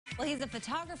Well, he's a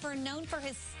photographer known for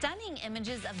his stunning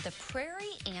images of the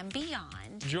prairie and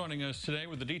beyond. Joining us today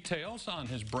with the details on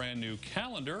his brand new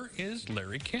calendar is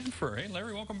Larry Kanfer. Hey,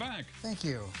 Larry, welcome back. Thank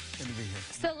you. Good to be here.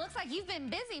 So it looks like you've been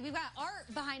busy. We've got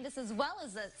art behind us as well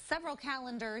as several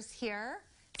calendars here.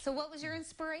 So what was your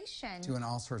inspiration? Doing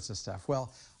all sorts of stuff.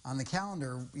 Well, on the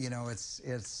calendar, you know,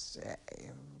 it's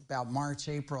about March,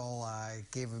 April,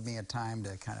 gave me a time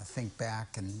to kind of think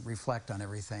back and reflect on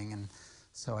everything. And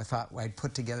so I thought I'd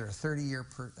put together a 30-year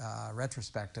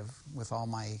retrospective with all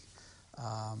my,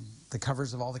 the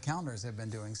covers of all the calendars I've been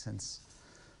doing since.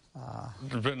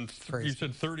 You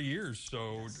said 30 years,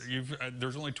 so yes.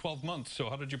 There's only 12 months, so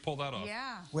how did you pull that off?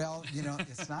 Yeah. Well, you know,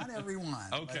 it's not every one.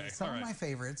 Okay, but some of my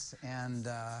favorites, and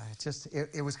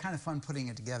it was kind of fun putting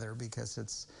it together because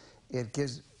it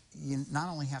gives, you not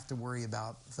only have to worry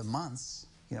about the months,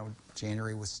 you know,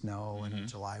 January with snow and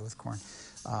July with corn,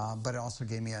 but it also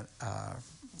gave me a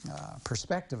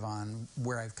perspective on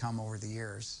where I've come over the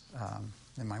years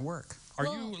in my work. Are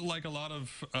you like a lot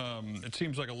of, it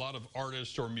seems like a lot of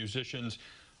artists or musicians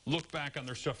look back on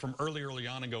their stuff from early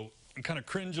on and go, and kind of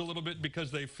cringe a little bit because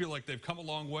they feel like they've come a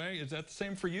long way? Is that the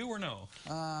same for you or no?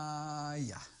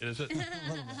 Yeah. Is it?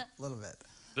 A little bit.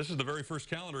 This is the very first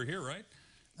calendar here, right?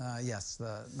 Yes,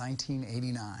 the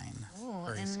 1989.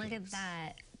 Oh, and look at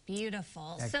that.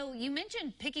 Beautiful. So you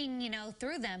mentioned picking, you know,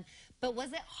 through them, but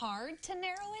was it hard to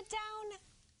narrow it down?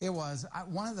 It was.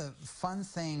 One of the fun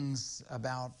things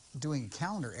about doing a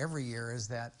calendar every year is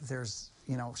that there's,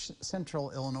 you know,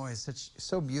 Central Illinois is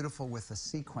so beautiful with the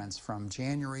sequence from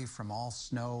January, from all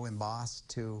snow embossed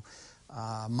to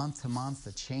month,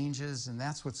 the changes, and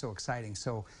that's what's so exciting.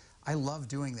 So I love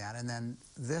doing that. And then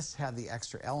this had the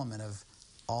extra element of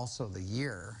also the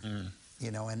year, you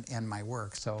know, and my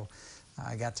work. So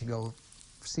I got to go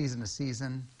season to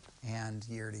season and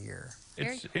year to year.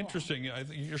 It's interesting. I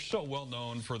think you're so well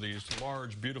known for these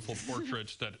large, beautiful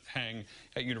portraits that hang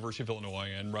at University of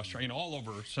Illinois and restaurant, you know, all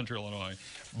over Central Illinois.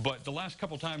 But the last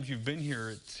couple times you've been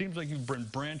here, it seems like you've been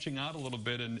branching out a little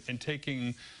bit and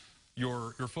taking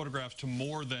your photographs to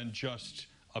more than just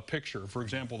a picture. For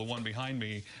example, the one behind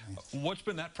me. What's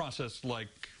been that process like?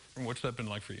 What's that been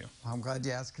like for you? I'm glad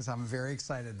you asked because I'm very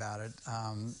excited about it.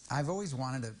 I've always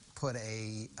wanted to put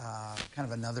a kind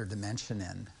of another dimension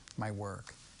in my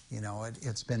work. You know,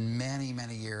 it's been many,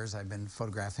 many years I've been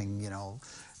photographing, you know,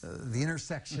 the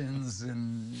intersections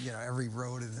and, you know, every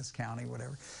road in this county,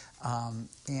 whatever.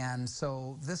 And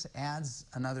so this adds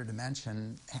another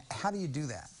dimension. How do you do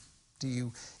that?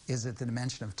 Is it the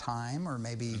dimension of time or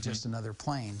maybe just another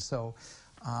plane? So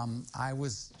I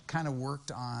was kind of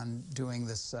worked on doing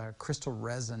this crystal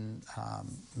resin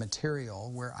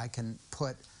material where I can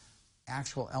put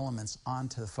actual elements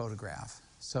onto the photograph.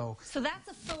 So that's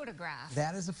a photograph.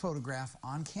 That is a photograph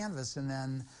on canvas, and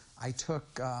then I took,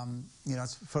 you know,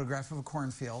 it's a photograph of a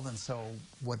cornfield, and so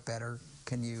what better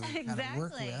can you kind of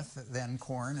work with than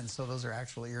corn? And so those are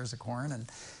actual ears of corn,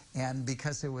 and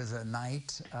because it was a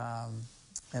night,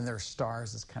 and there are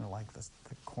stars, it's kind of like the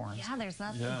corn. Yeah, there's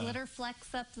that glitter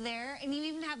flecks up there, and you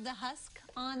even have the husk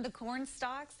on the corn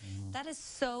stalks. That is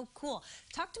so cool.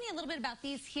 Talk to me a little bit about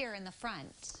these here in the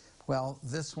front. Well,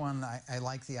 this one, I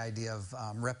like the idea of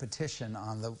repetition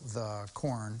on the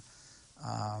corn,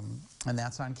 and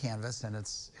that's on canvas, and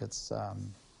it's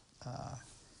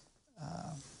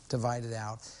divided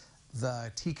out.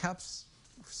 The teacups,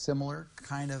 similar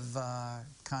kind of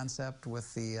concept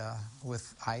with the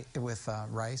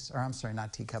rice, or I'm sorry,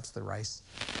 not teacups, the rice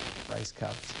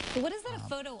cups. What is that a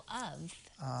photo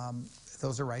of?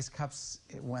 Those are rice cups.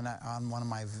 On one of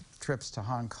my trips to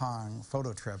Hong Kong,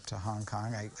 photo trip to Hong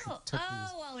Kong, I took these.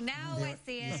 Oh, now I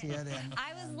see it. You see it?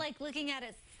 I was like looking at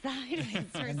it sideways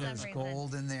for some reason. And there's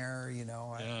gold in there, you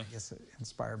know, I guess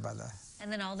inspired by the...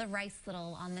 And then all the rice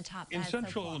little on the top. In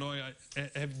Central Illinois,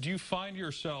 do you find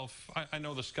yourself, I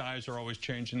know the skies are always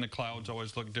changing, the clouds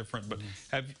always look different, but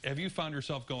have you found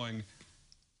yourself going,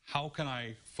 how can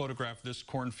I photograph this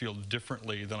cornfield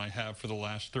differently than I have for the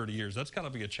last 30 years? That's got to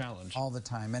be a challenge. All the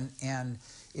time. And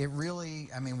it really,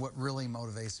 I mean, what really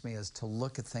motivates me is to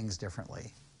look at things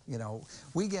differently. You know,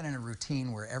 we get in a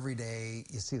routine where every day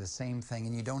you see the same thing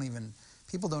and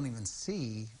people don't even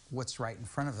see what's right in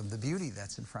front of them, the beauty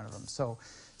that's in front of them. So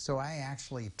I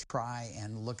actually try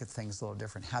and look at things a little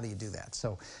different. How do you do that?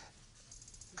 So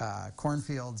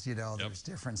cornfields, you know, there's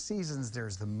different seasons,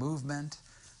 there's the movement.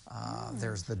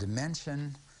 There's the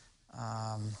dimension,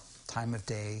 time of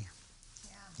day,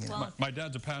 You know? Well, My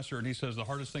dad's a pastor, and he says the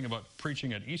hardest thing about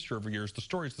preaching at Easter every year is the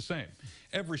story's the same.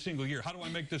 Every single year, how do I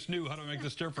make this new? How do I make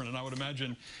this different? And I would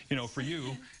imagine, you know, for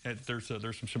you, there's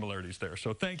some similarities there.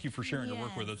 So thank you for sharing your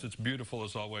work with us. It's beautiful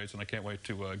as always, and I can't wait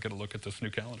to get a look at this new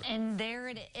calendar. and there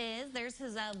it is. There's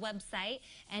his website,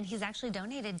 and he's actually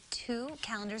donated 2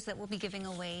 calendars that we'll be giving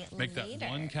away Make later. that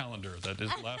one calendar that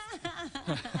is left.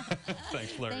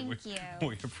 Thanks, Larry. Thank you.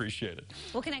 We appreciate it.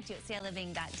 We'll connect you at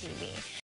CLiving.tv.